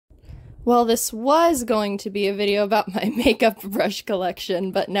Well, this was going to be a video about my makeup brush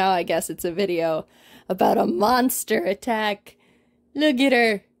collection, but now I guess it's a video about a monster attack. Look at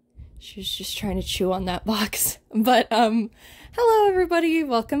her. She's just trying to chew on that box. But, hello everybody,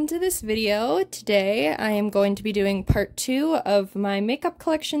 welcome to this video. Today I am going to be doing part 2 of my makeup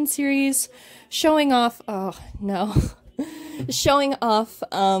collection series, showing off, showing off,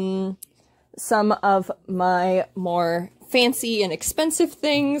 some of my more fancy and expensive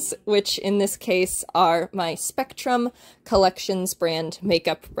things, which in this case are my Spectrum Collections brand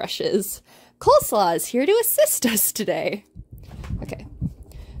makeup brushes. Coleslaw is here to assist us today. Okay,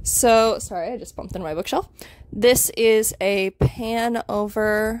 so, sorry, I just bumped into my bookshelf. This is a pan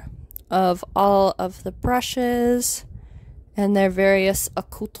over of all of the brushes and their various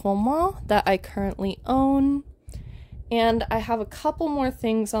accoutrements that I currently own. And I have a couple more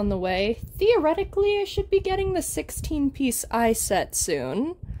things on the way. Theoretically, I should be getting the 16-piece eye set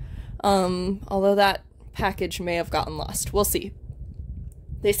soon. Although that package may have gotten lost. We'll see.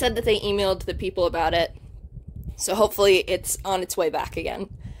 They said that they emailed the people about it, so hopefully it's on its way back again.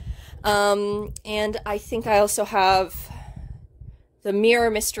 And I think I also have the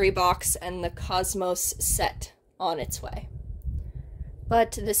Mirror Mystery Box and the Cosmos set on its way.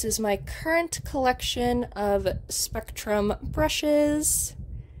 But this is my current collection of Spectrum brushes.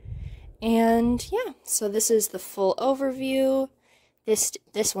 And yeah, so this is the full overview.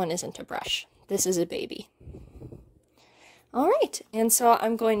 This one isn't a brush. This is a baby. Alright, and so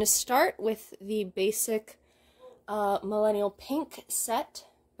I'm going to start with the basic Millennial Pink set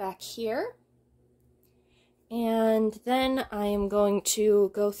back here. And then I am going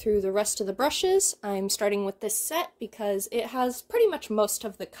to go through the rest of the brushes. I'm starting with this set because it has pretty much most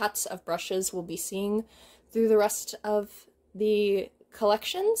of the cuts of brushes we'll be seeing through the rest of the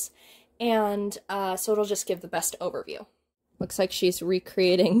collections, and so it'll just give the best overview. Looks like she's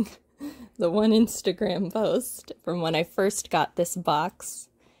recreating the one Instagram post from when I first got this box.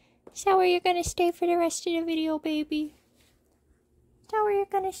 Is that where you're gonna stay for the rest of the video, baby? Is that where you're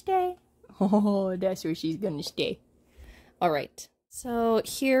gonna stay? Oh, that's where she's gonna stay. Alright, so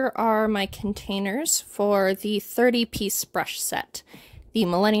here are my containers for the 30-piece brush set. The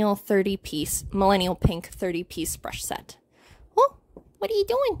Millennial Pink 30-piece brush set. Oh, what are you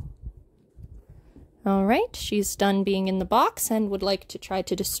doing? Alright, she's done being in the box and would like to try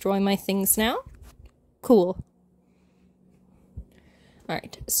to destroy my things now. Cool.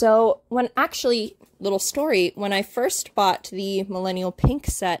 Alright, so little story, when I first bought the Millennial Pink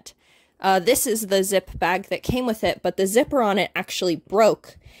set, this is the zip bag that came with it, but the zipper on it actually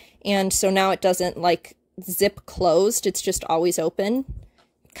broke, and so now it doesn't, like, zip closed, it's just always open.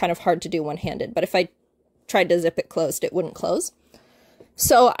 Kind of hard to do one-handed, but if I tried to zip it closed, it wouldn't close.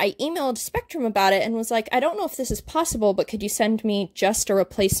 So I emailed Spectrum about it and was like, I don't know if this is possible, but could you send me just a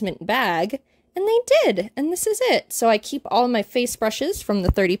replacement bag? And they did, and this is it. So I keep all of my face brushes from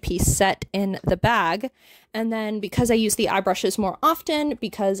the 30-piece set in the bag, and then because I use the eye brushes more often,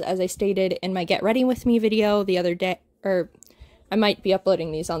 because as I stated in my Get Ready With Me video the other day, or I might be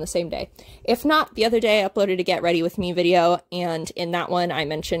uploading these on the same day. If not, the other day I uploaded a Get Ready With Me video, and in that one I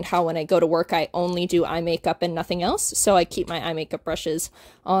mentioned how when I go to work I only do eye makeup and nothing else, so I keep my eye makeup brushes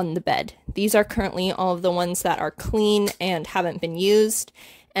on the bed. These are currently all of the ones that are clean and haven't been used,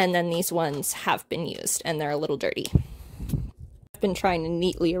 and then these ones have been used and they're a little dirty. I've been trying to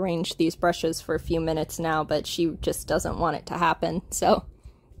neatly arrange these brushes for a few minutes now, but she just doesn't want it to happen, so.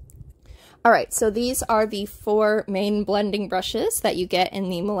 Alright, so these are the 4 main blending brushes that you get in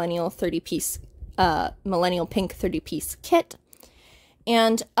the Millennial Pink 30-piece kit.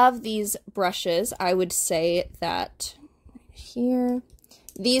 And of these brushes, I would say that here,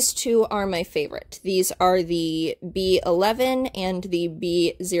 these two are my favorite. These are the B11 and the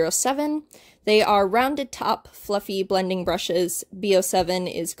B07. They are rounded top, fluffy blending brushes.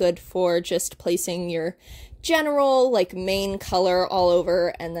 B07 is good for just placing your general, like, main color all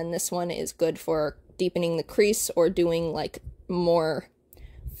over, and then this one is good for deepening the crease or doing, like, more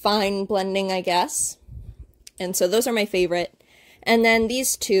fine blending, I guess. And so those are my favorite. And then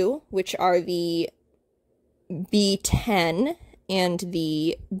these two, which are the B10 and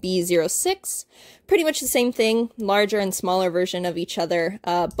the B06, pretty much the same thing, larger and smaller version of each other,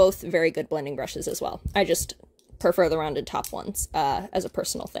 both very good blending brushes as well. I just prefer the rounded top ones as a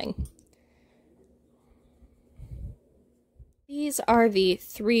personal thing. These are the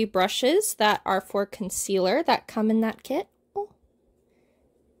 3 brushes that are for concealer that come in that kit. Oh.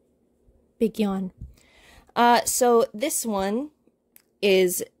 Big yawn. So this one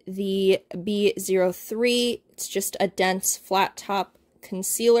is the B03. It's just a dense flat top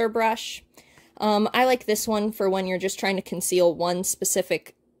concealer brush. I like this one for when you're just trying to conceal one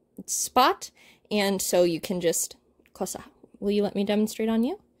specific spot, and so you can just, Coleslaw, will you let me demonstrate on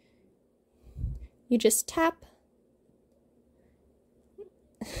you? You just tap.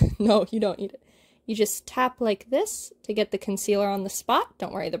 No, you don't need it. You just tap like this to get the concealer on the spot.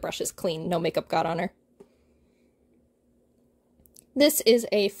 Don't worry, the brush is clean. No makeup got on her. This is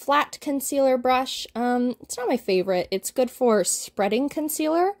a flat concealer brush. It's not my favorite. It's good for spreading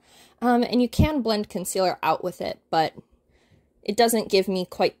concealer, and you can blend concealer out with it, but it doesn't give me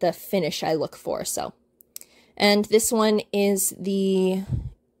quite the finish I look for, so. And this one is the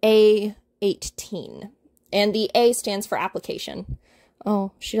A18, and the A stands for application.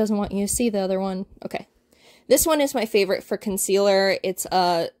 Oh, she doesn't want you to see the other one. Okay. This one is my favorite for concealer. It's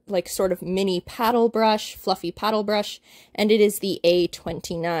a like sort of mini paddle brush, fluffy paddle brush, and it is the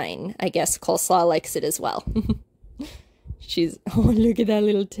A29. I guess Coleslaw likes it as well. She's, oh, look at that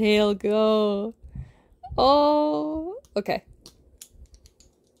little tail go. Oh, okay.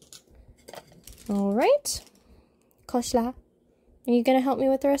 All right. Coleslaw, are you gonna help me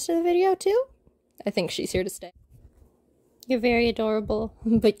with the rest of the video too? I think she's here to stay. You're very adorable,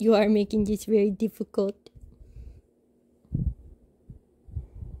 but you are making this very difficult.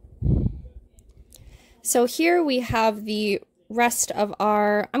 So here we have the rest of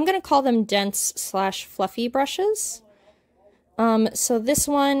our, I'm going to call them dense / fluffy brushes. So this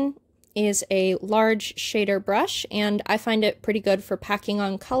one is a large shader brush, and I find it pretty good for packing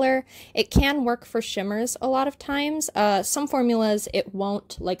on color. It can work for shimmers a lot of times. Some formulas it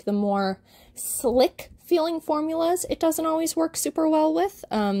won't, like the more slick feeling formulas, it doesn't always work super well with,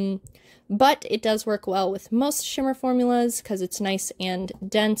 but it does work well with most shimmer formulas because it's nice and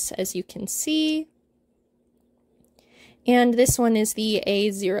dense, as you can see. And this one is the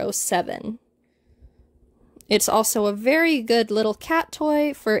A07. It's also a very good little cat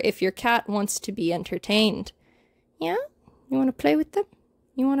toy for if your cat wants to be entertained. Yeah? You want to play with them?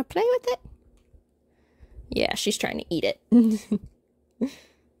 You want to play with it? Yeah, she's trying to eat it.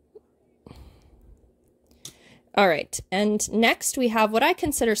 All right, and next we have what I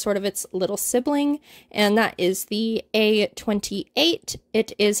consider sort of its little sibling, and that is the A28.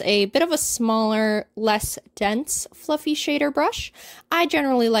 It is a bit of a smaller, less dense, fluffy shader brush. I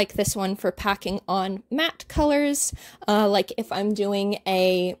generally like this one for packing on matte colors, like if I'm doing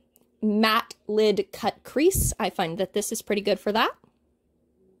a matte lid cut crease, I find that this is pretty good for that.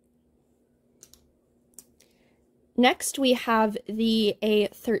 Next, we have the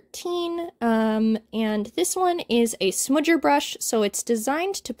A13, and this one is a smudger brush, so it's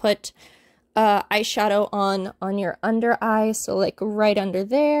designed to put eyeshadow on your under eye, so like right under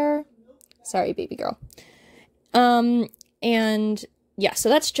there. Sorry, baby girl. And yeah, so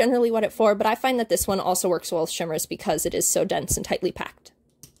that's generally what it's for, but I find that this one also works well with shimmers because it is so dense and tightly packed.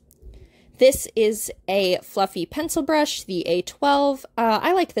 This is a fluffy pencil brush, the A12.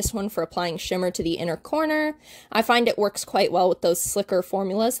 I like this one for applying shimmer to the inner corner. I find it works quite well with those slicker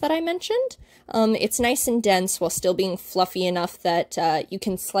formulas that I mentioned. It's nice and dense while still being fluffy enough that you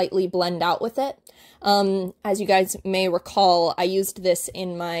can slightly blend out with it. As you guys may recall, I used this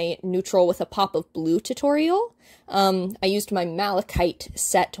in my neutral with a pop of blue tutorial. I used my malachite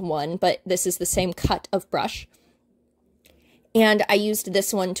set one, but this is the same cut of brush. And I used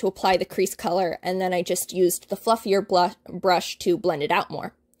this one to apply the crease color, and then I just used the fluffier brush to blend it out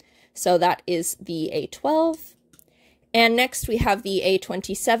more. So that is the A12. And next we have the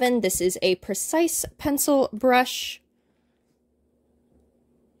A27. This is a precise pencil brush.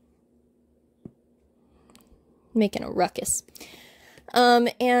 Making a ruckus.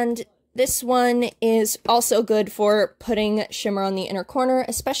 And this one is also good for putting shimmer on the inner corner,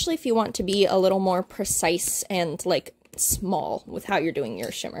 especially if you want to be a little more precise and like small with how you're doing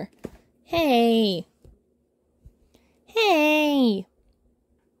your shimmer. Hey! Hey!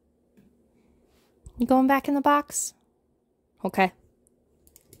 You going back in the box? Okay.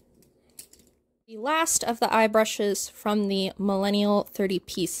 The last of the eye brushes from the Millennial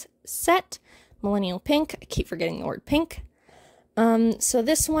 30-piece set, Millennial Pink. I keep forgetting the word pink. So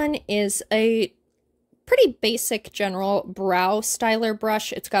this one is a pretty basic general brow styler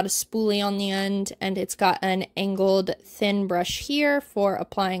brush. It's got a spoolie on the end, and it's got an angled thin brush here for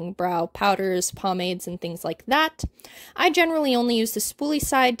applying brow powders, pomades, and things like that. I generally only use the spoolie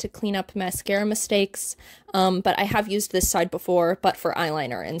side to clean up mascara mistakes, but I have used this side before, but for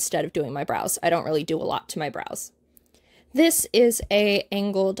eyeliner instead of doing my brows. I don't really do a lot to my brows. This is a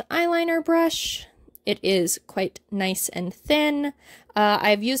angled eyeliner brush. It is quite nice and thin.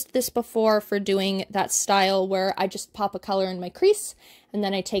 I've used this before for doing that style where I just pop a color in my crease, and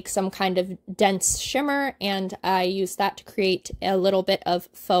then I take some kind of dense shimmer, and I use that to create a little bit of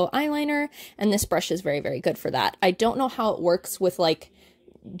faux eyeliner, and this brush is very, very good for that. I don't know how it works with, like,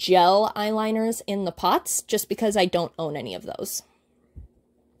 gel eyeliners in the pots, just because I don't own any of those.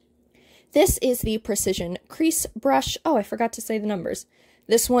 This is the Precision Crease Brush. Oh, I forgot to say the numbers.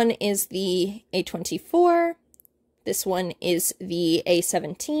 This one is the A24. This one is the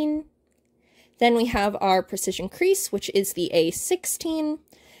A17. Then we have our Precision Crease, which is the A16.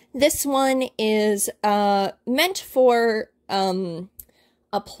 This one is meant for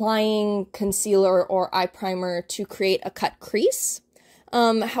applying concealer or eye primer to create a cut crease.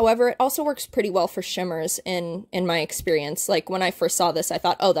 However, it also works pretty well for shimmers in my experience. Like when I first saw this, I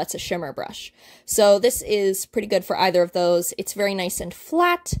thought, oh, that's a shimmer brush. So this is pretty good for either of those. It's very nice and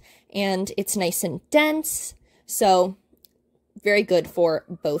flat, and it's nice and dense. So very good for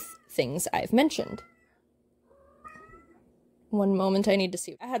both things I've mentioned. One moment, I need to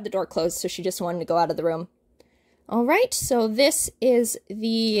see. I had the door closed, so she just wanted to go out of the room. All right, so this is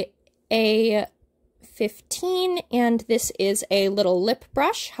the A15, and this is a little lip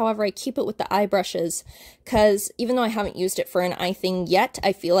brush. However, I keep it with the eye brushes because even though I haven't used it for an eye thing yet,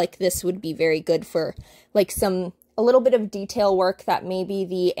 I feel like this would be very good for like a little bit of detail work that maybe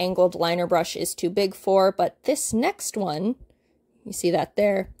the angled liner brush is too big for. But this next one, you see that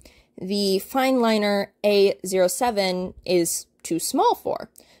there, the fine liner A07 is too small for.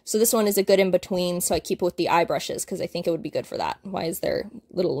 So this one is a good in-between, so I keep it with the eye brushes because I think it would be good for that. Why is there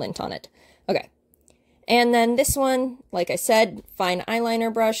little lint on it? Okay. And then this one, like I said, fine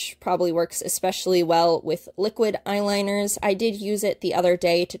eyeliner brush, probably works especially well with liquid eyeliners. I did use it the other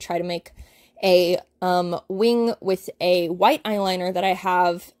day to try to make a wing with a white eyeliner that I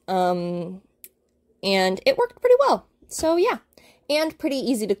have, and it worked pretty well. So yeah. And pretty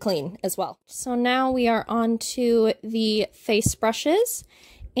easy to clean as well. So now we are on to the face brushes,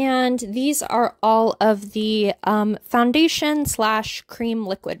 and these are all of the foundation / cream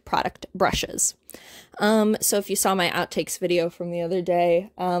liquid product brushes. So if you saw my outtakes video from the other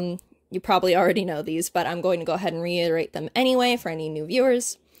day, you probably already know these, but I'm going to go ahead and reiterate them anyway for any new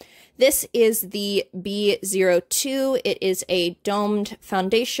viewers. This is the B02. It is a domed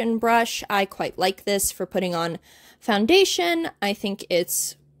foundation brush. I quite like this for putting on foundation. I think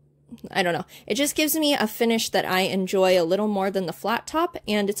it's, I don't know, it just gives me a finish that I enjoy a little more than the flat top,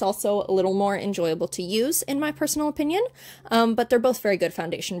 and it's also a little more enjoyable to use in my personal opinion. But they're both very good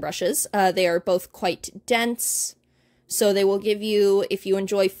foundation brushes. They are both quite dense, so they will give you, if you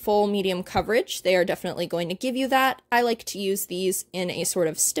enjoy full medium coverage, they are definitely going to give you that. I like to use these in a sort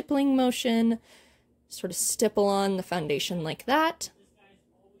of stippling motion, sort of stipple on the foundation like that.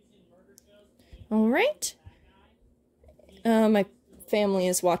 All right. My family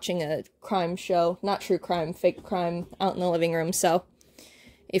is watching a crime show, not true crime, fake crime, out in the living room, so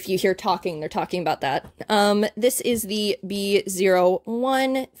if you hear talking, they're talking about that. This is the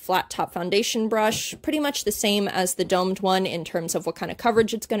B01 flat top foundation brush, pretty much the same as the domed one in terms of what kind of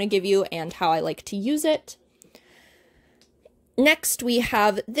coverage it's going to give you and how I like to use it. Next, we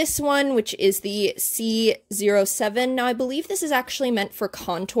have this one, which is the C07. Now, I believe this is actually meant for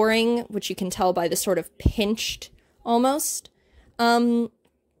contouring, which you can tell by the sort of pinched almost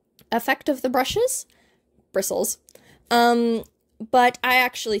effect of the bristles. But I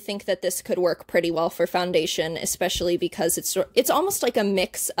actually think that this could work pretty well for foundation, especially because it's almost like a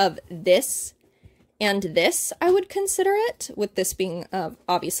mix of this and this, I would consider it, with this being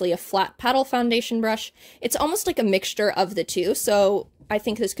obviously a flat paddle foundation brush. It's almost like a mixture of the two, so I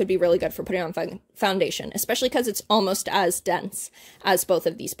think this could be really good for putting on foundation, especially because it's almost as dense as both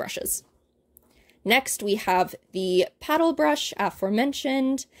of these brushes. Next, we have the paddle brush,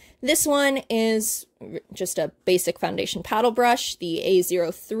 aforementioned. This one is just a basic foundation paddle brush, the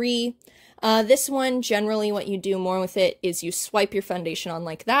A03. This one, generally what you do more with it is you swipe your foundation on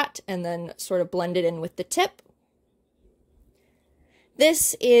like that and then sort of blend it in with the tip.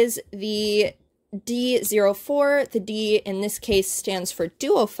 This is the D04. The D in this case stands for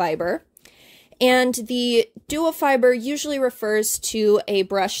duo fiber. And the duo fiber usually refers to a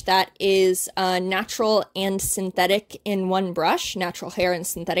brush that is natural and synthetic in one brush, natural hair and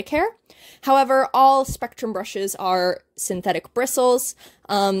synthetic hair. However, all Spectrum brushes are synthetic bristles,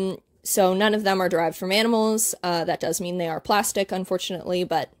 so none of them are derived from animals. That does mean they are plastic, unfortunately,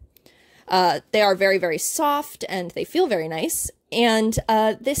 but they are very, very soft and they feel very nice. And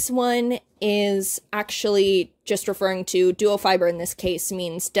this one is actually just referring to duo fiber in this case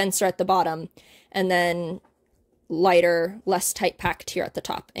means denser at the bottom and then lighter, less tight packed here at the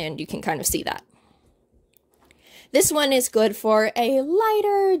top, and you can kind of see that. This one is good for a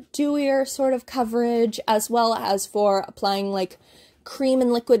lighter, dewier sort of coverage, as well as for applying like cream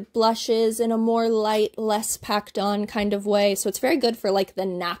and liquid blushes in a more light, less packed on kind of way. So it's very good for like the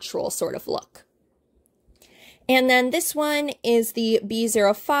natural sort of look. And then this one is the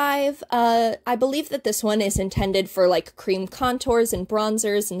B05. I believe that this one is intended for like cream contours and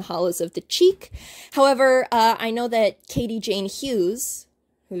bronzers and hollows of the cheek. However, I know that Katie Jane Hughes,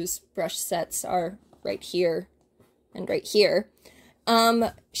 whose brush sets are right here and right here,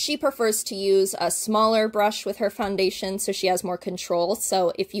 she prefers to use a smaller brush with her foundation so she has more control.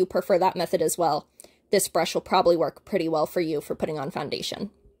 So if you prefer that method as well, this brush will probably work pretty well for you for putting on foundation.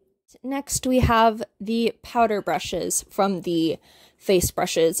 Next, we have the powder brushes from the face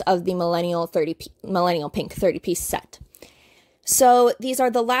brushes of the Millennial Pink 30-piece set. So these are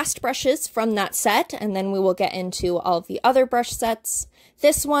the last brushes from that set, and then we will get into all of the other brush sets.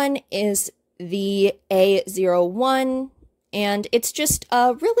 This one is the A01, and it's just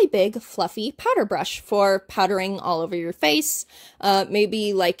a really big fluffy powder brush for powdering all over your face.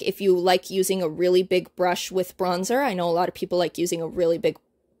 Maybe like if you like using a really big brush with bronzer. I know a lot of people like using a really big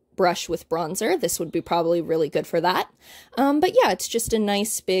brush with bronzer. This would be probably really good for that. But yeah, it's just a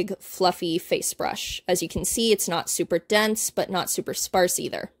nice big fluffy face brush. As you can see, it's not super dense, but not super sparse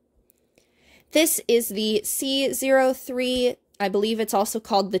either. This is the C03. I believe it's also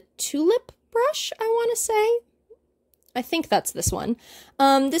called the tulip brush, I want to say. I think that's this one.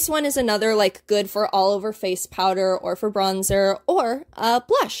 This one is another like good for all over face powder or for bronzer or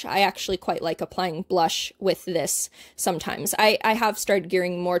blush. I actually quite like applying blush with this sometimes. I have started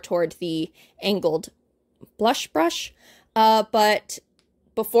gearing more toward the angled blush brush, but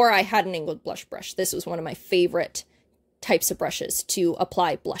before I had an angled blush brush, this was one of my favorite types of brushes to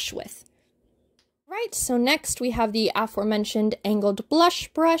apply blush with. Right, so next we have the aforementioned angled blush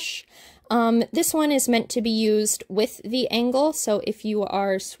brush. This one is meant to be used with the angle, so if you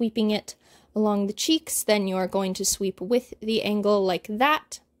are sweeping it along the cheeks, then you are going to sweep with the angle like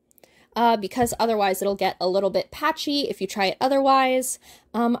that, because otherwise it'll get a little bit patchy if you try it otherwise.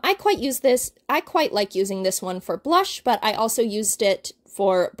 I quite like using this one for blush, but I also used it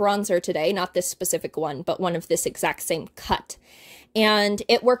for bronzer today, not this specific one, but one of this exact same cut. And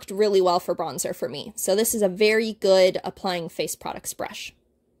it worked really well for bronzer for me. So this is a very good applying face products brush.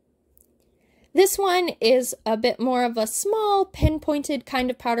 This one is a bit more of a small, pinpointed kind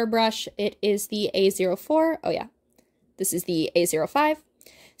of powder brush. It is the A04. Oh yeah, this is the A05.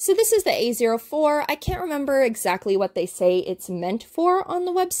 So this is the A04. I can't remember exactly what they say it's meant for on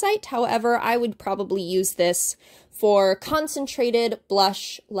the website. However, I would probably use this for concentrated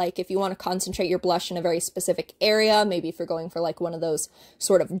blush, like if you want to concentrate your blush in a very specific area, maybe if you're going for like one of those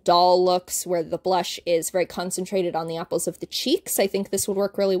sort of doll looks where the blush is very concentrated on the apples of the cheeks, I think this would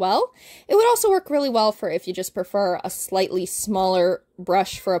work really well. It would also work really well for if you just prefer a slightly smaller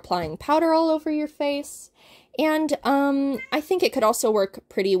brush for applying powder all over your face. And I think it could also work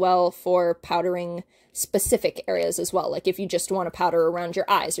pretty well for powdering specific areas as well, like if you just want to powder around your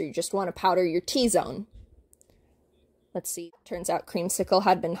eyes or you just want to powder your T-zone. Let's see, turns out Creamsicle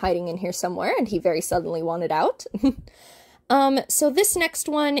had been hiding in here somewhere and he very suddenly wanted out. So this next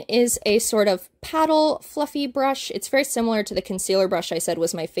one is a sort of paddle fluffy brush. It's very similar to the concealer brush I said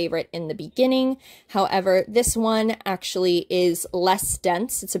was my favorite in the beginning. However, this one actually is less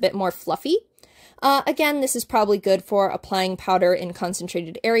dense. It's a bit more fluffy. Again, this is probably good for applying powder in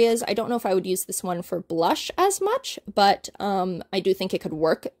concentrated areas. I don't know if I would use this one for blush as much, but I do think it could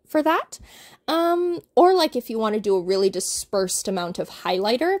work for that. Or like if you want to do a really dispersed amount of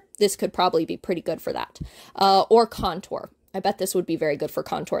highlighter, this could probably be pretty good for that. Or contour. I bet this would be very good for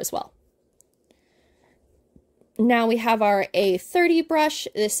contour as well. Now we have our A30 brush.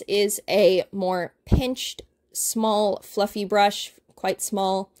 This is a more pinched, small, fluffy brush, quite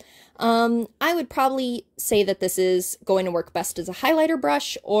small. I would probably say that this is going to work best as a highlighter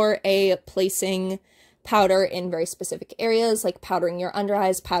brush or a placing powder in very specific areas, like powdering your under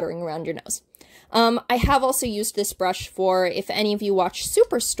eyes, powdering around your nose. I have also used this brush for, if any of you watch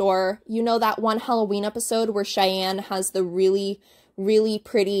Superstore, you know that one Halloween episode where Cheyenne has the really, really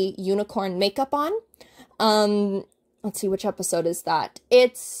pretty unicorn makeup on. Let's see, which episode is that?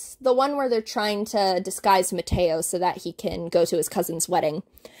 It's the one where they're trying to disguise Mateo so that he can go to his cousin's wedding.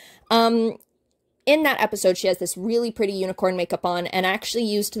 In that episode, she has this really pretty unicorn makeup on, and I actually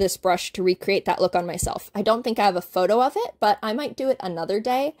used this brush to recreate that look on myself. I don't think I have a photo of it, but I might do it another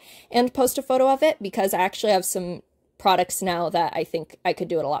day and post a photo of it because I actually have some products now that I think I could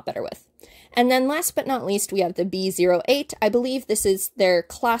do it a lot better with. And then last but not least, we have the B08. I believe this is their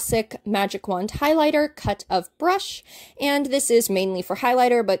classic Magic Wand highlighter cut of brush, and this is mainly for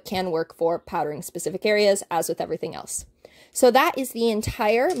highlighter, but can work for powdering specific areas, as with everything else. So that is the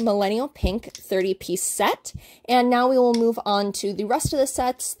entire Millennial Pink 30-piece set, and now we will move on to the rest of the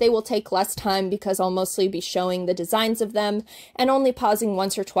sets. They will take less time because I'll mostly be showing the designs of them and only pausing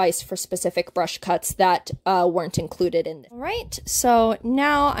once or twice for specific brush cuts that weren't included in this. All right, so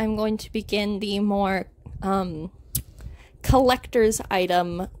now I'm going to begin the more collector's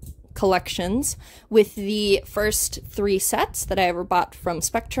item collections with the first 3 sets that I ever bought from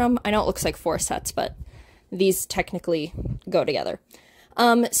Spectrum. I know it looks like 4 sets, but these technically go together.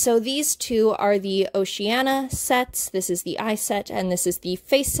 So these 2 are the Oceana sets. This is the eye set, and this is the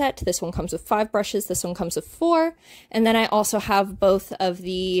face set. This one comes with 5 brushes, this one comes with 4. And then I also have both of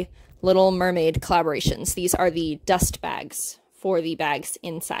the Little Mermaid collaborations. These are the dust bags for the bags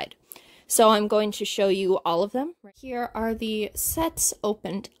inside. So I'm going to show you all of them. Here are the sets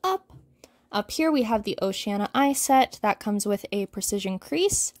opened up. Up here we have the Oceana eye set. That comes with a precision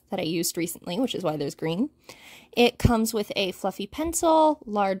crease that I used recently, which is why there's green. It comes with a fluffy pencil,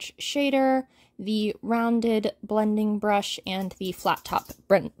 large shader, the rounded blending brush, and the flat top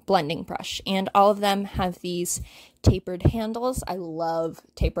blending brush. And all of them have these tapered handles. I love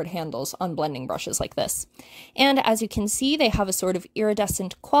tapered handles on blending brushes like this. And as you can see, they have a sort of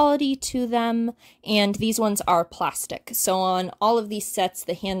iridescent quality to them, and these ones are plastic. So on all of these sets,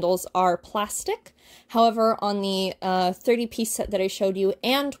 the handles are plastic. However, on the 30-piece set that I showed you,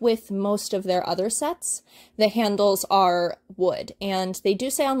 and with most of their other sets, the handles are wood. And they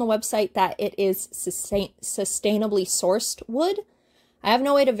do say on the website that it is sustainably sourced wood. I have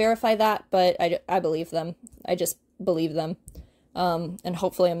no way to verify that, but I believe them. I just believe them. And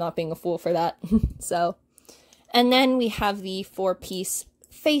hopefully I'm not being a fool for that. So, and then we have the 4-piece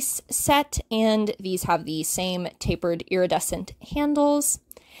face set, and these have the same tapered iridescent handles.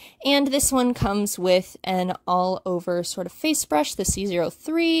 And this one comes with an all-over sort of face brush, the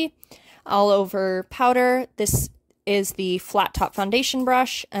C03, all-over powder. This is the flat top foundation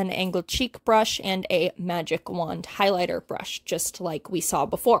brush, an angled cheek brush, and a magic wand highlighter brush, just like we saw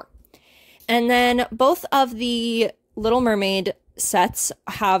before. And then both of the Little Mermaid sets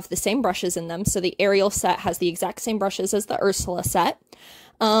have the same brushes in them. So the Ariel set has the exact same brushes as the Ursula set.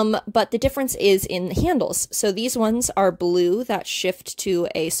 But the difference is in the handles. So these ones are blue that shift to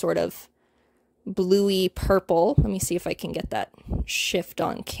a sort of bluey purple. Let me see if I can get that shift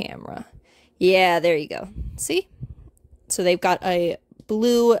on camera. Yeah, there you go. See? So they've got a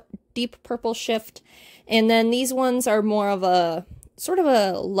blue deep purple shift. And then these ones are more of a sort of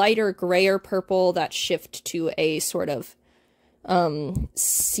a lighter grayer purple that shift to a sort of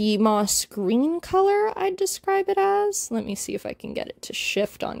sea moss green color, I'd describe it as. Let me see if I can get it to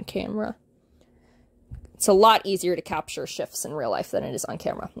shift on camera. It's a lot easier to capture shifts in real life than it is on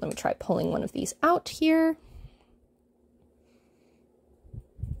camera. Let me try pulling one of these out here.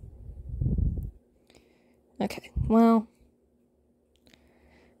 Okay, well,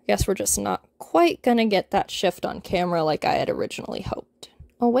 I guess we're just not quite gonna get that shift on camera like I had originally hoped.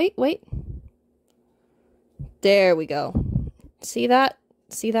 Oh, wait. There we go. See that?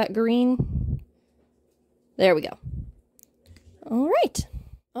 See that green? There we go.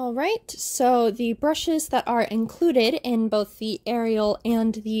 All right, so the brushes that are included in both the Ariel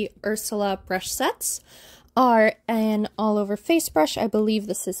and the Ursula brush sets are an all-over face brush. I believe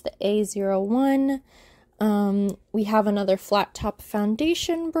this is the A01. We have another flat top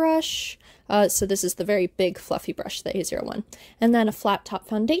foundation brush. So this is the very big fluffy brush, the A01. And then a flat top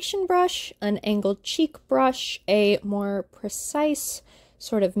foundation brush, an angled cheek brush, a more precise,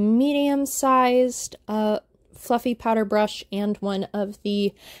 sort of medium-sized fluffy powder brush, and one of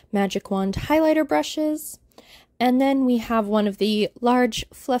the magic wand highlighter brushes. And then we have one of the large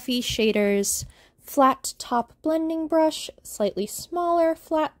fluffy shaders, flat top blending brush, slightly smaller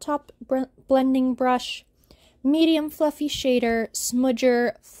flat top blending brush, medium fluffy shader,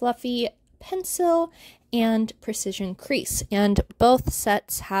 smudger, fluffy pencil, and precision crease. And both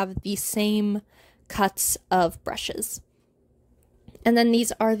sets have the same cuts of brushes. And then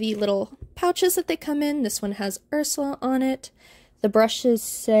these are the little pouches that they come in. This one has Ursula on it. The brushes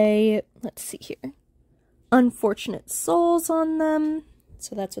say, let's see here, Unfortunate Souls on them.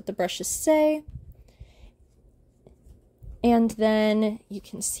 So that's what the brushes say. And then you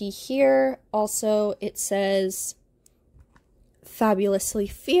can see here also it says Fabulously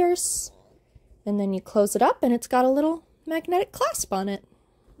Fierce. And then you close it up and it's got a little magnetic clasp on it.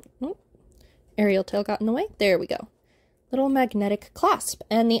 Oh, Ariel tail got in the way. There we go. Little magnetic clasp.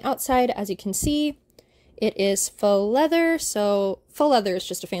 And the outside, as you can see, it is faux leather. So faux leather is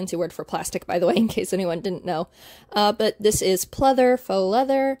just a fancy word for plastic, by the way, in case anyone didn't know. But this is pleather, faux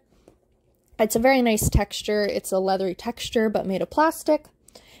leather. It's a very nice texture. It's a leathery texture, but made of plastic.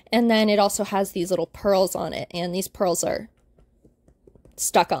 And then it also has these little pearls on it, and these pearls are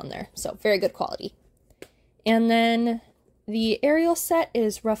stuck on there, so very good quality. And then the Ariel set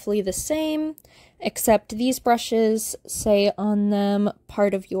is roughly the same, except these brushes say on them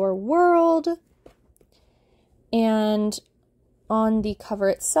part of your world. And on the cover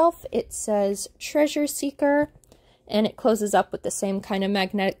itself, it says Treasure Seeker, and it closes up with the same kind of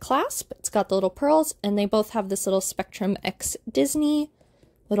magnetic clasp. It's got the little pearls, and they both have this little Spectrum X Disney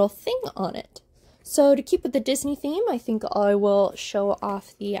little thing on it. So to keep with the Disney theme, I think I will show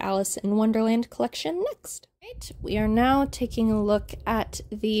off the Alice in Wonderland collection next. Right, we are now taking a look at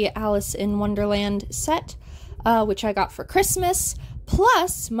the Alice in Wonderland set, which I got for Christmas,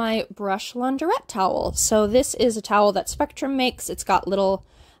 plus my brush launderette towel. So this is a towel that Spectrum makes. It's got little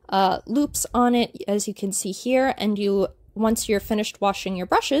loops on it, as you can see here, and once you're finished washing your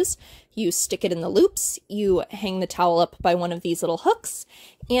brushes, you stick it in the loops, you hang the towel up by one of these little hooks,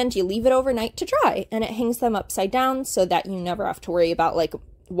 and you leave it overnight to dry, and it hangs them upside down so that you never have to worry about like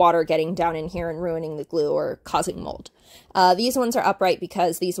water getting down in here and ruining the glue or causing mold. These ones are upright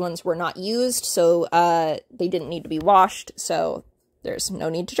because these ones were not used, so they didn't need to be washed, so there's no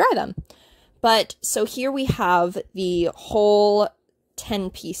need to dry them. But so here we have the whole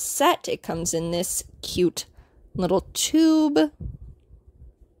 10-piece set. It comes in this cute little tube.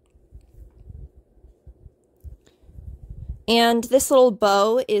 And this little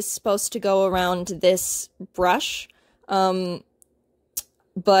bow is supposed to go around this brush. But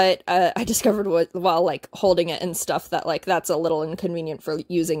I discovered while like holding it and stuff that like that's a little inconvenient for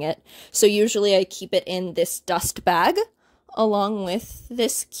using it. So usually I keep it in this dust bag along with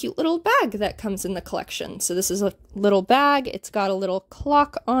this cute little bag that comes in the collection. So this is a little bag. It's got a little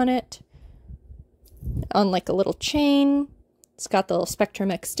clock on it, on like a little chain. It's got the little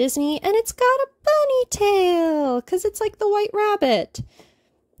Spectrum X Disney, and it's got a bunny tail because it's like the White Rabbit.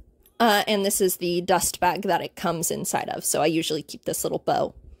 And this is the dust bag that it comes inside of. So I usually keep this little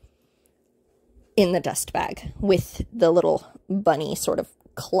bow in the dust bag with the little bunny sort of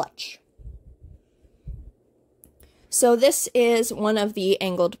clutch. So this is one of the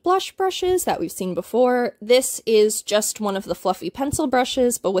angled blush brushes that we've seen before. This is just one of the fluffy pencil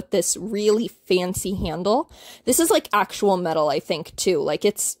brushes, but with this really fancy handle. This is like actual metal, I think, too. Like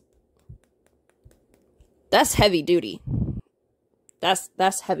that's heavy duty.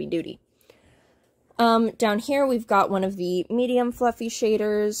 That's heavy duty. Down here we've got one of the medium fluffy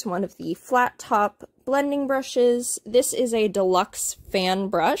shaders, one of the flat top blending brushes. This is a deluxe fan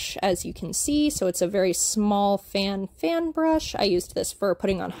brush, as you can see, so it's a very small fan brush. I used this for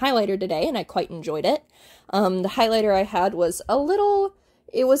putting on highlighter today, and I quite enjoyed it. The highlighter I had was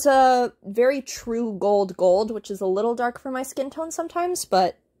it was a very true gold, which is a little dark for my skin tone sometimes,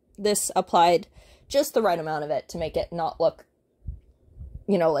 but this applied just the right amount of it to make it not look,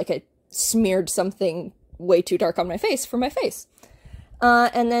 you know, like it smeared something way too dark on my face for my face.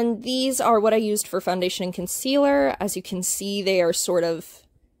 And then these are what I used for foundation and concealer. As you can see, they are sort of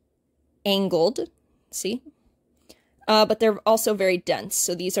angled, see? But they're also very dense,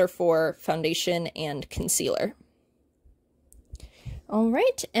 so these are for foundation and concealer. All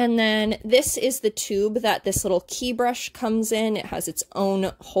right, and then this is the tube that this little key brush comes in. It has its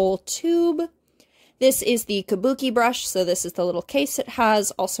own whole tube. This is the kabuki brush, so this is the little case it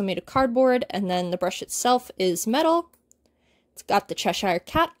has, also made of cardboard, and then the brush itself is metal. It's got the Cheshire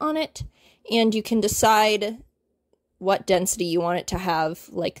Cat on it, and you can decide what density you want it to have,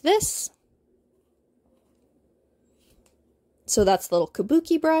 like this. So that's the little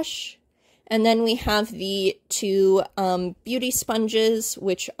kabuki brush. And then we have the two beauty sponges,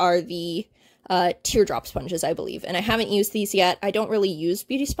 which are the teardrop sponges, I believe. And I haven't used these yet. I don't really use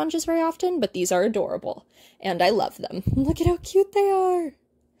beauty sponges very often, but these are adorable, and I love them. Look at how cute they are!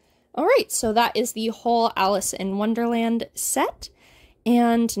 Alright, so that is the whole Alice in Wonderland set,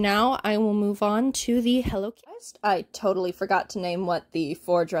 and now I will move on to the Hello Kitty. I totally forgot to name what the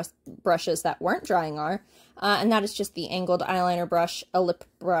four brushes that weren't drying are, and that is just the angled eyeliner brush, a lip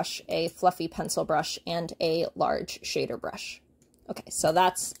brush, a fluffy pencil brush, and a large shader brush. Okay, so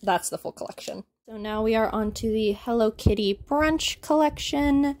that's the full collection. So now we are on to the Hello Kitty brunch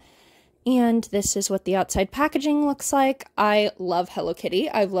collection. And this is what the outside packaging looks like. I love Hello Kitty.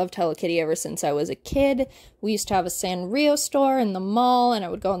 I've loved Hello Kitty ever since I was a kid. We used to have a Sanrio store in the mall, and I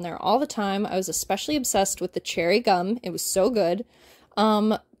would go in there all the time. I was especially obsessed with the cherry gum. It was so good.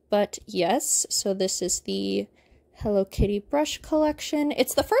 But yes, so this is the Hello Kitty brush collection.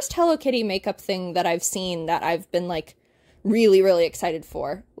 It's the first Hello Kitty makeup thing that I've seen that I've been, like, really, really excited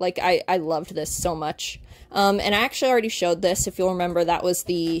for. Like, I loved this so much. And I actually already showed this. If you'll remember, that was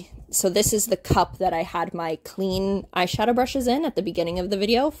the So this is the cup that I had my clean eyeshadow brushes in at the beginning of the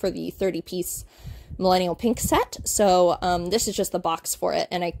video for the 30-piece Millennial Pink set. So this is just the box for it,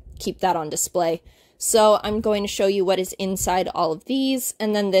 and I keep that on display. So I'm going to show you what is inside all of these,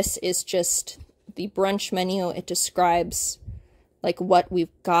 and then this is just the brunch menu. It describes like what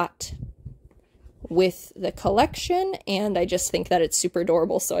we've got with the collection, and I just think that it's super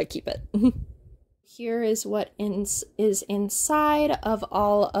adorable, so I keep it. Here is what is inside of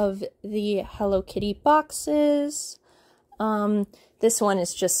all of the Hello Kitty boxes. This one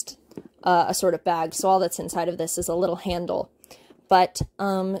is just a sort of bag, so all that's inside of this is a little handle. But,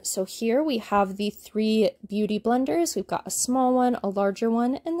 so here we have the 3 beauty blenders. We've got a small one, a larger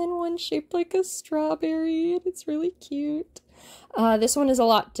one, and then one shaped like a strawberry, and it's really cute. This one is a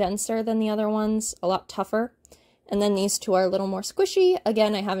lot denser than the other ones, a lot tougher. And then these 2 are a little more squishy.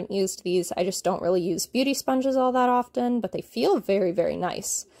 Again, I haven't used these. I just don't really use beauty sponges all that often, but they feel very, very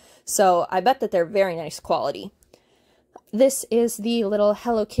nice. So I bet that they're very nice quality. This is the little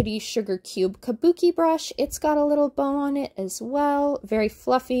Hello Kitty Sugar Cube Kabuki brush. It's got a little bow on it as well. Very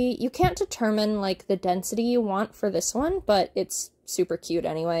fluffy. You can't determine like the density you want for this one, but it's super cute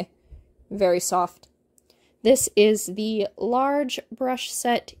anyway. Very soft. This is the large brush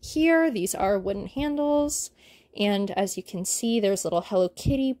set here. These are wooden handles. And as you can see, there's little Hello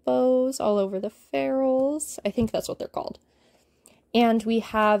Kitty bows all over the ferrules. I think that's what they're called. And we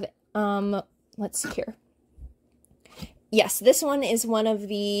have, let's see here. Yes, this one is one of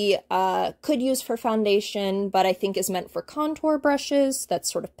the, could use for foundation, but I think is meant for contour brushes.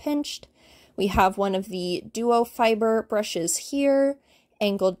 That's sort of pinched. We have one of the duo fiber brushes here.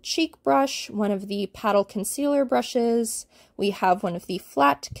 Angled cheek brush, one of the paddle concealer brushes. We have one of the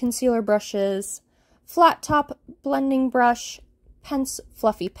flat concealer brushes. Flat top blending brush,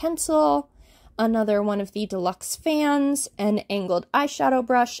 fluffy pencil, another one of the deluxe fans, an angled eyeshadow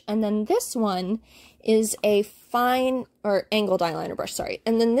brush, and then this one is a angled eyeliner brush, sorry.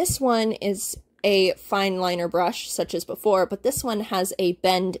 And then this one is a fine liner brush, such as before, but this one has a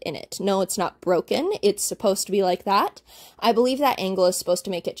bend in it. No, it's not broken. It's supposed to be like that. I believe that angle is supposed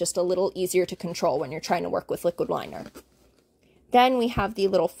to make it just a little easier to control when you're trying to work with liquid liner. Then we have the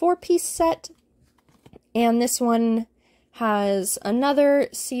little 4-piece set. And this one has another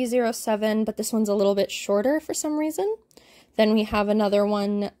C07, but this one's a little bit shorter for some reason. Then we have another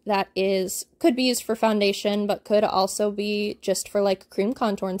one that could be used for foundation, but could also be just for like cream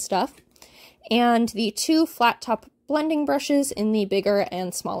contour and stuff. And the 2 flat top blending brushes in the bigger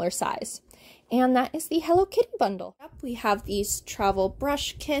and smaller size. And that is the Hello Kitty bundle. We have these travel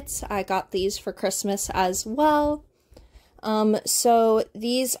brush kits. I got these for Christmas as well. So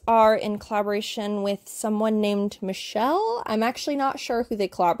these are in collaboration with someone named Michelle. I'm actually not sure who they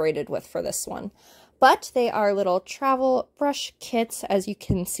collaborated with for this one, but they are little travel brush kits, as you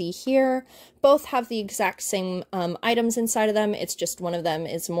can see here. Both have the exact same items inside of them. It's just one of them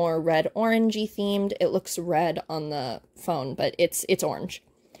is more red-orangey themed. It looks red on the phone, but it's orange.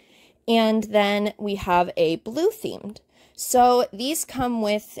 And then we have a blue themed. So these come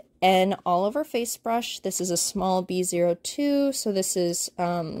with an all-over face brush. This is a small B02, so this is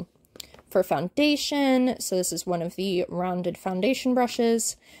for foundation. So this is one of the rounded foundation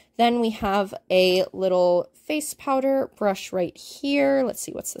brushes. Then we have a little face powder brush right here. Let's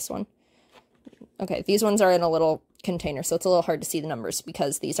see, what's this one? Okay, these ones are in a little container, so it's a little hard to see the numbers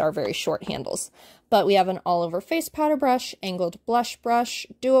because these are very short handles. But we have an all-over face powder brush, angled blush brush,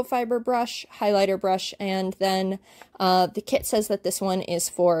 duo fiber brush, highlighter brush, and then the kit says that this one is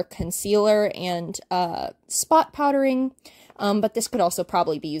for concealer and spot powdering, but this could also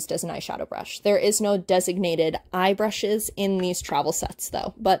probably be used as an eyeshadow brush. There is no designated eye brushes in these travel sets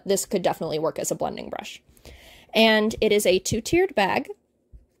though, but this could definitely work as a blending brush. And it is a 2-tiered bag.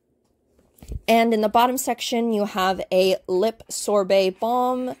 And in the bottom section, you have a lip sorbet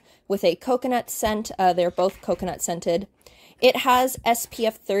balm with a coconut scent. They're both coconut scented. It has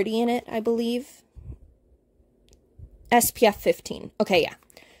SPF 30 in it, I believe. SPF 15. Okay, yeah.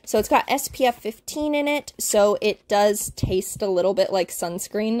 So it's got SPF 15 in it, so it does taste a little bit like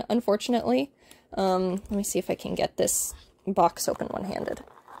sunscreen, unfortunately. Let me see if I can get this box open one-handed.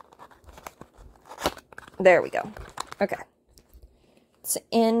 There we go. Okay. It's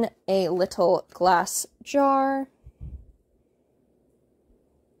in a little glass jar.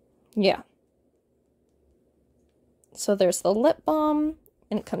 Yeah. So there's the lip balm,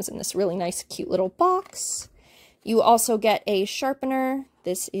 and it comes in this really nice, cute little box. You also get a sharpener.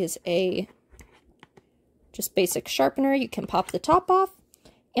 This is a just basic sharpener. You can pop the top off,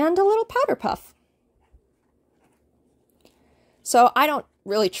 and a little powder puff. So I don't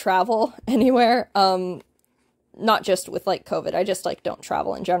really travel anywhere. not just with like COVID, I just like don't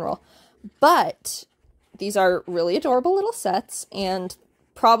travel in general. But these are really adorable little sets and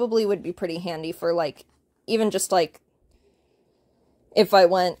probably would be pretty handy for like, even just like, if I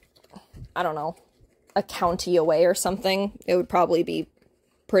went, I don't know, a county away or something, it would probably be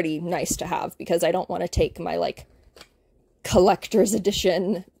pretty nice to have, because I don't want to take my like collector's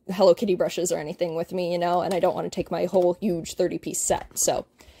edition Hello Kitty brushes or anything with me, you know, and I don't want to take my whole huge 30-piece set. So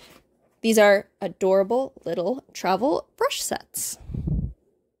these are adorable little travel brush sets.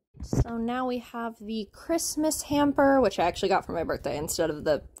 So now we have the Christmas hamper, which I actually got for my birthday instead of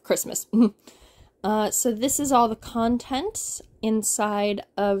the Christmas. So this is all the contents inside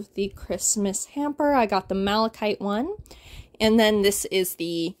of the Christmas hamper. I got the malachite one, and then this is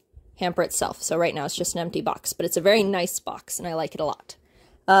the hamper itself. So right now it's just an empty box, but it's a very nice box and I like it a lot.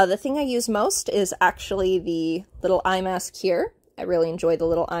 The thing I use most is actually the little eye mask here. I really enjoy the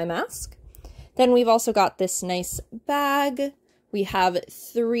little eye mask. Then we've also got this nice bag. We have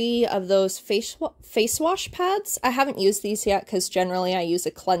 3 of those face wash pads. I haven't used these yet because generally I use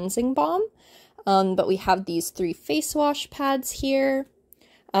a cleansing balm. But we have these 3 face wash pads here.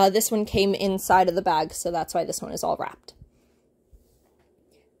 This one came inside of the bag, so that's why this one is all wrapped.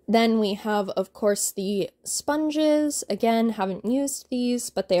 Then we have, of course, the sponges. Again, haven't used these,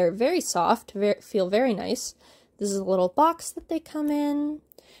 but they are very soft, feel very nice. This is a little box that they come in.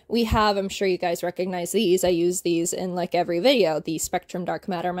 We have, I'm sure you guys recognize these, I use these in like every video, the Spectrum Dark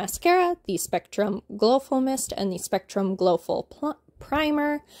Matter Mascara, the Spectrum Glowful Mist, and the Spectrum Glowful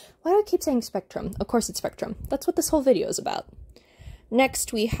Primer. Why do I keep saying Spectrum? Of course it's Spectrum. That's what this whole video is about.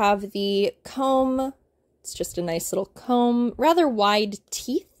 Next we have the comb. It's just a nice little comb, rather wide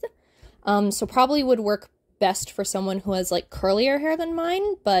teeth. So probably would work best for someone who has like curlier hair than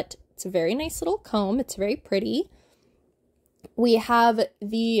mine, but it's a very nice little comb. It's very pretty. We have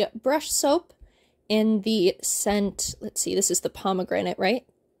the brush soap in the scent, let's see, this is the pomegranate, right?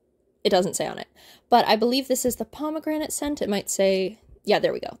 It doesn't say on it, but I believe this is the pomegranate scent. It might say, yeah,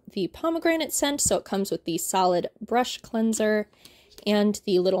 there we go. The pomegranate scent, so it comes with the solid brush cleanser and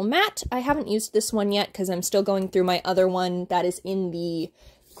the little mat. I haven't used this one yet because I'm still going through my other one that is in the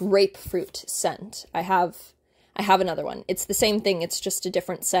grapefruit scent. I have another one. It's the same thing, it's just a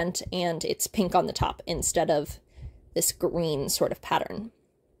different scent, and it's pink on the top instead of this green sort of pattern.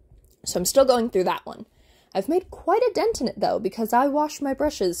 So I'm still going through that one. I've made quite a dent in it though, because I wash my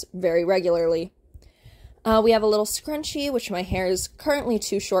brushes very regularly. We have a little scrunchie, which my hair is currently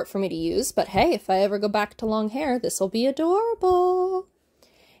too short for me to use, but hey, if I ever go back to long hair, this will be adorable.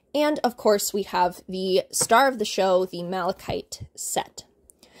 And of course we have the star of the show, the malachite set.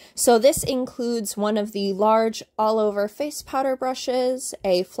 So this includes one of the large all-over face powder brushes,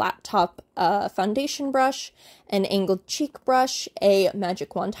 a flat top foundation brush, an angled cheek brush, a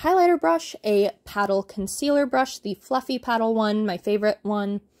magic wand highlighter brush, a paddle concealer brush, the fluffy paddle one, my favorite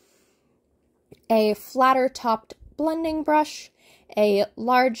one, a flatter topped blending brush, a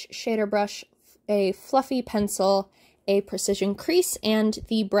large shader brush, a fluffy pencil, a precision crease, and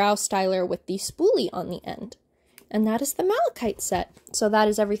the brow styler with the spoolie on the end. And that is the malachite set. So that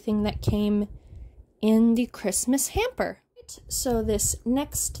is everything that came in the Christmas hamper. So this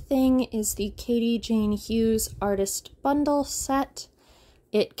next thing is the Katie Jane Hughes Artist Bundle set.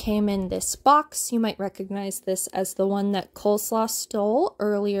 It came in this box. You might recognize this as the one that Coleslaw stole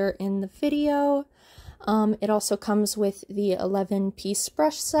earlier in the video. It also comes with the 11-piece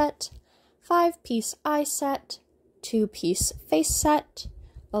brush set, 5-piece eye set, 2-piece face set,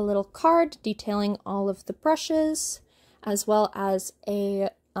 a little card detailing all of the brushes, as well as a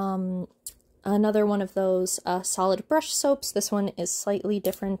another one of those solid brush soaps. This one is slightly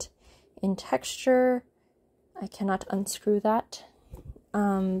different in texture. I cannot unscrew that,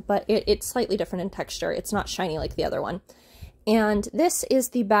 but it's slightly different in texture. It's not shiny like the other one. And this is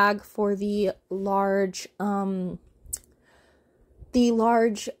the bag for the large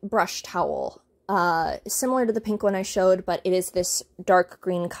brush towel. Similar to the pink one I showed, but it is this dark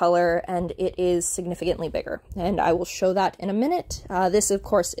green color and it is significantly bigger. And I will show that in a minute. This, of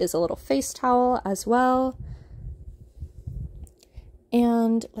course, is a little face towel as well.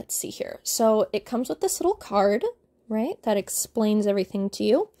 And let's see here. So it comes with this little card, right, that explains everything to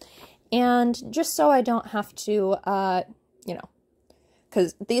you. And just so I don't have to, you know,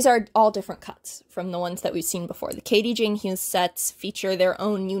 because these are all different cuts from the ones that we've seen before. The Katie Jane Hughes sets feature their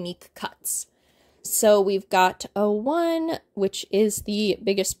own unique cuts. So we've got a 1, which is the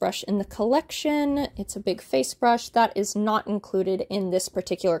biggest brush in the collection. It's a big face brush. That is not included in this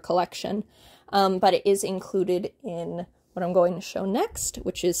particular collection, but it is included in what I'm going to show next,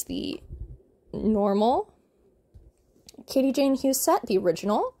 which is the normal Katie Jane Hughes set, the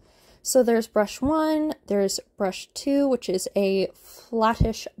original. So there's brush 1, there's brush 2, which is a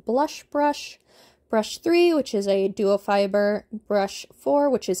flattish blush brush, brush 3, which is a duo fiber, brush 4,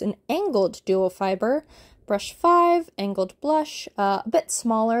 which is an angled duo fiber, brush 5, angled blush, a bit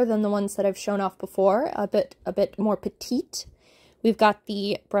smaller than the ones that I've shown off before, a bit more petite. We've got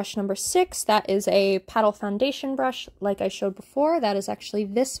the brush number 6, that is a paddle foundation brush like I showed before. That is actually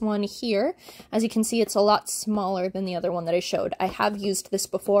this one here. As you can see, it's a lot smaller than the other one that I showed. I have used this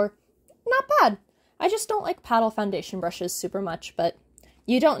before. Not bad. I just don't like paddle foundation brushes super much, but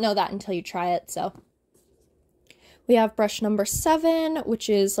you don't know that until you try it, so. We have brush number 7, which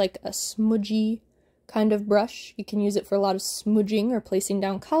is like a smudgy kind of brush. You can use it for a lot of smudging or placing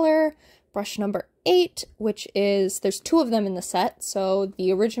down color. Brush number 8, which is, there's 2 of them in the set, so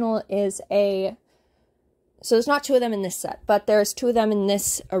the original is so there's not 2 of them in this set, but there's 2 of them in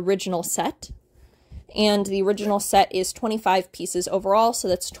this original set. And the original set is 25 pieces overall, so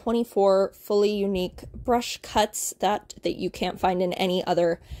that's 24 fully unique brush cuts that you can't find in any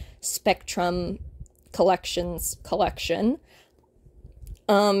other Spectrum collection.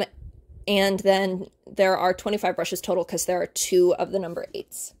 And then there are 25 brushes total because there are 2 of the number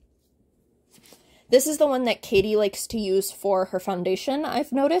 8s. This is the one that Katie likes to use for her foundation,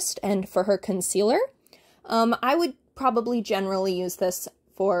 I've noticed, and for her concealer. I would probably generally use this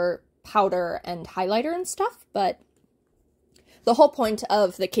for powder and highlighter and stuff, but the whole point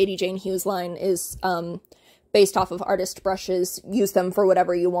of the Katie Jane Hughes line is based off of artist brushes. Use them for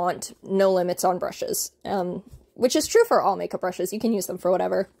whatever you want, no limits on brushes, which is true for all makeup brushes. You can use them for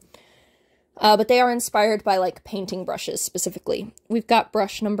whatever, but they are inspired by like painting brushes specifically. We've got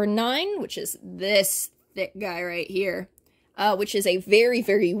brush number 9, which is this thick guy right here, which is a very,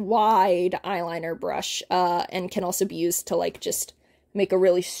 very wide eyeliner brush, and can also be used to like just make a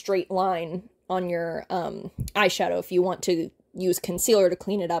really straight line on your eyeshadow if you want to use concealer to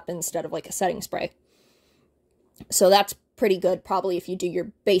clean it up instead of like a setting spray. So that's pretty good probably if you do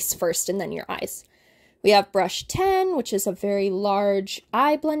your base first and then your eyes. We have brush 10, which is a very large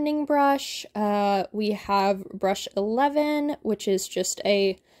eye blending brush. We have brush 11, which is just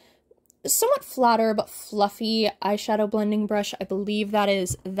a somewhat flatter but fluffy eyeshadow blending brush. I believe that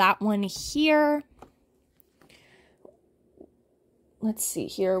is that one here. Let's see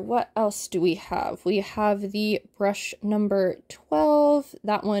here, what else do we have? We have the brush number 12,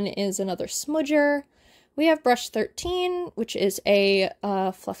 that one is another smudger. We have brush 13, which is a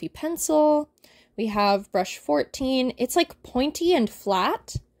fluffy pencil. We have brush 14, it's like pointy and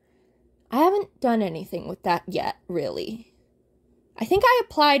flat. I haven't done anything with that yet, really. I think I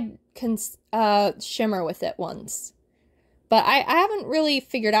applied shimmer with it once, but I haven't really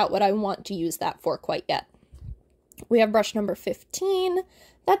figured out what I want to use that for quite yet. We have brush number 15.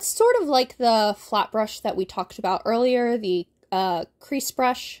 That's sort of like the flat brush that we talked about earlier, the crease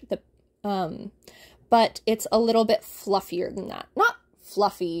brush, but it's a little bit fluffier than that. Not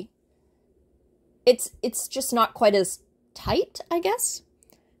fluffy. It's just not quite as tight, I guess.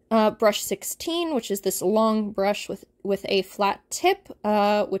 Brush 16, which is this long brush with a flat tip,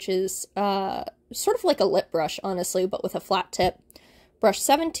 which is sort of like a lip brush, honestly, but with a flat tip. Brush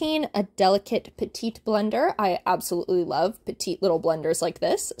 17, a delicate petite blender. I absolutely love petite little blenders like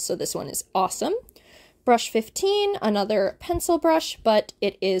this, so this one is awesome. Brush 15, another pencil brush, but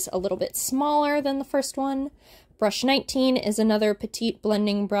it is a little bit smaller than the first one. Brush 19 is another petite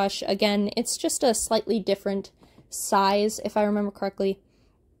blending brush. Again, it's just a slightly different size, if I remember correctly.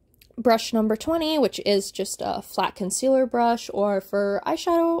 Brush number 20, which is just a flat concealer brush or for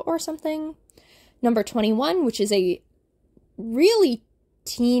eyeshadow or something. Number 21, which is a really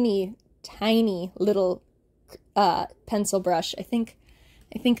teeny tiny little pencil brush. I think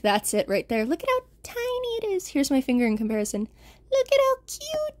that's it right there. Look at how tiny it is. Here's my finger in comparison. Look at how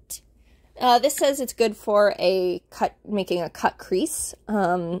cute. This says it's good for making a cut crease,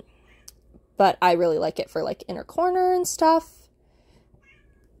 but I really like it for like inner corner and stuff.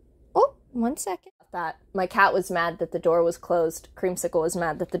 Oh, 1 second. That my cat was mad that the door was closed. Creamsicle was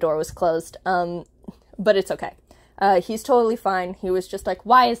mad that the door was closed, but it's okay. He's totally fine. He was just like,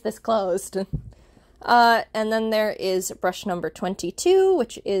 why is this closed? And then there is brush number 22,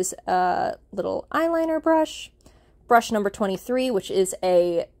 which is a little eyeliner brush. Brush number 23, which is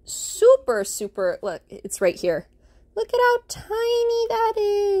a super, look, it's right here. Look at how tiny that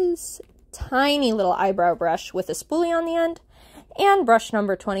is. Tiny little eyebrow brush with a spoolie on the end. And brush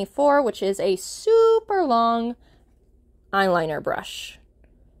number 24, which is a super long eyeliner brush.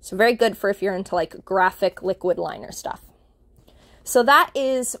 So very good for if you're into like graphic liquid liner stuff. So that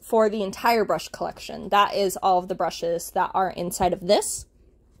is for the entire brush collection. That is all of the brushes that are inside of this.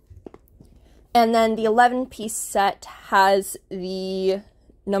 And then the 11-piece set has the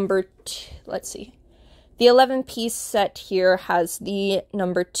let's see. The 11-piece set here has the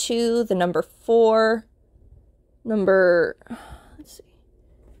number 2, the number 4, number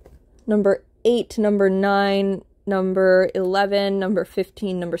 8, number 9, number 11, number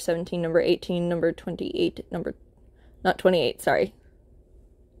 15, number 17, number 18, number 28, not 28, sorry.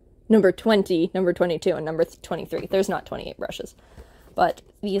 Number 20, number 22, and number 23. There's not 28 brushes. But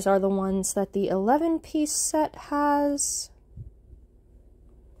these are the ones that the 11-piece set has.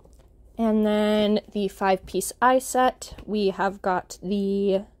 And then the 5-piece eye set, we have got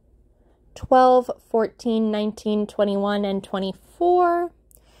the 12, 14, 19, 21, and 24.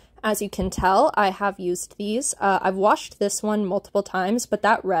 As you can tell, I have used these. I've washed this one multiple times, but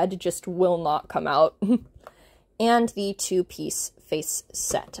that red just will not come out. And the 2-piece face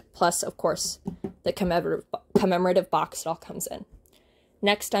set, plus, of course, the commemorative box it all comes in.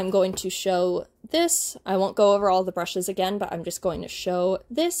 Next, I'm going to show this. I won't go over all the brushes again, but I'm just going to show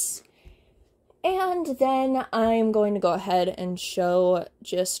this. And then I'm going to go ahead and show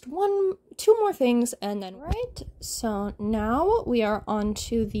just 2 more things, and then, right, so now we are on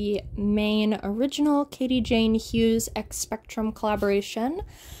to the main original Katie Jane Hughes X Spectrum collaboration.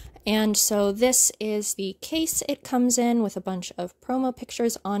 And so this is the case it comes in with a bunch of promo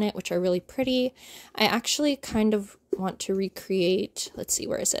pictures on it, which are really pretty. I actually kind of want to recreate, let's see,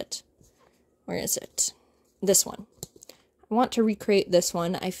 where is it? Where is it? This one. I want to recreate this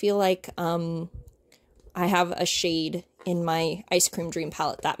one. I feel like I have a shade in my Ice Cream Dream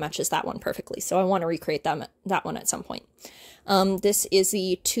palette that matches that one perfectly, so I want to recreate that one at some point. This is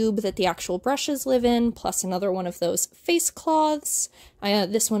the tube that the actual brushes live in, plus another one of those face cloths.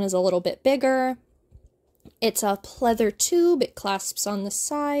 This one is a little bit bigger. It's a pleather tube. It clasps on the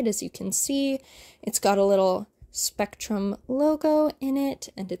side, as you can see. It's got a little Spectrum logo in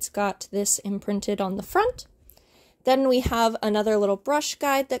it, and it's got this imprinted on the front. Then we have another little brush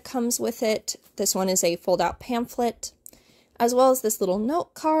guide that comes with it. This one is a fold-out pamphlet, as well as this little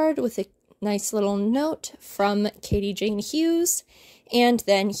note card with a nice little note from Katie Jane Hughes. And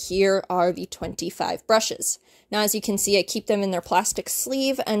then here are the 25 brushes. Now, as you can see, I keep them in their plastic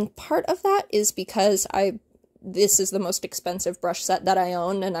sleeve, and part of that is because this is the most expensive brush set that I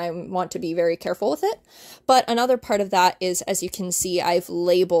own, and I want to be very careful with it. But another part of that is, as you can see, I've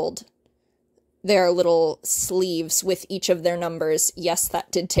labeled their little sleeves with each of their numbers. Yes,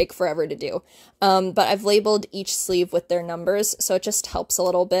 that did take forever to do. But I've labeled each sleeve with their numbers, so it just helps a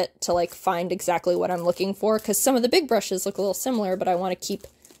little bit to like find exactly what I'm looking for, because some of the big brushes look a little similar, but I want to keep,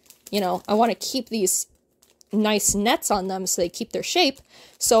 I want to keep these nice nets on them so they keep their shape.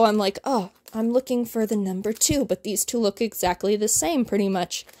 So I'm like, oh, I'm looking for the number 2, but these two look exactly the same pretty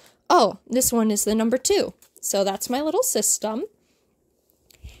much. Oh, this one is the number 2. So that's my little system.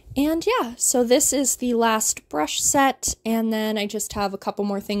 And yeah, so this is the last brush set, and then I just have a couple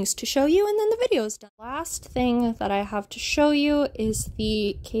more things to show you, and then the video's done. Last thing that I have to show you is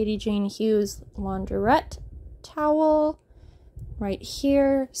the Katie Jane Hughes laundrette towel right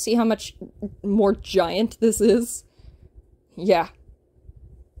here. See how much more giant this is? Yeah.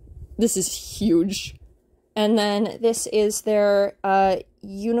 This is huge. And then this is their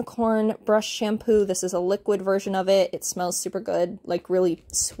unicorn brush shampoo. This is a liquid version of it. It smells super good, like really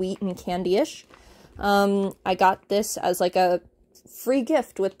sweet and candy-ish. I got this as like a free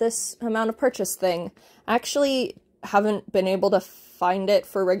gift with this amount of purchase thing. I actually haven't been able to find it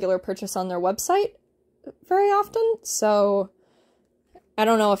for regular purchase on their website very often, so I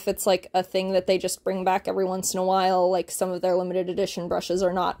don't know if it's like a thing that they just bring back every once in a while, like some of their limited edition brushes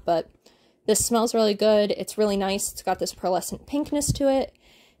or not, but this smells really good. It's really nice. It's got this pearlescent pinkness to it.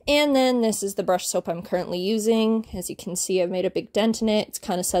 And then this is the brush soap I'm currently using. As you can see, I've made a big dent in it. It's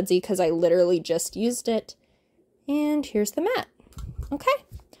kind of sudsy because I literally just used it. And here's the mat. Okay.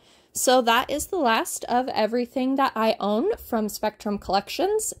 So that is the last of everything that I own from Spectrum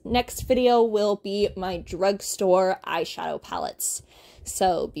Collections. Next video will be my drugstore eyeshadow palettes.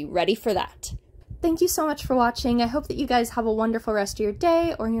 So be ready for that. Thank you so much for watching. I hope that you guys have a wonderful rest of your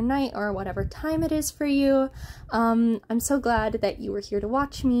day or your night or whatever time it is for you. I'm so glad that you were here to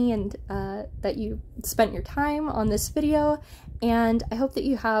watch me and that you spent your time on this video. And I hope that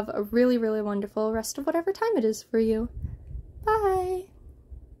you have a really, really wonderful rest of whatever time it is for you. Bye!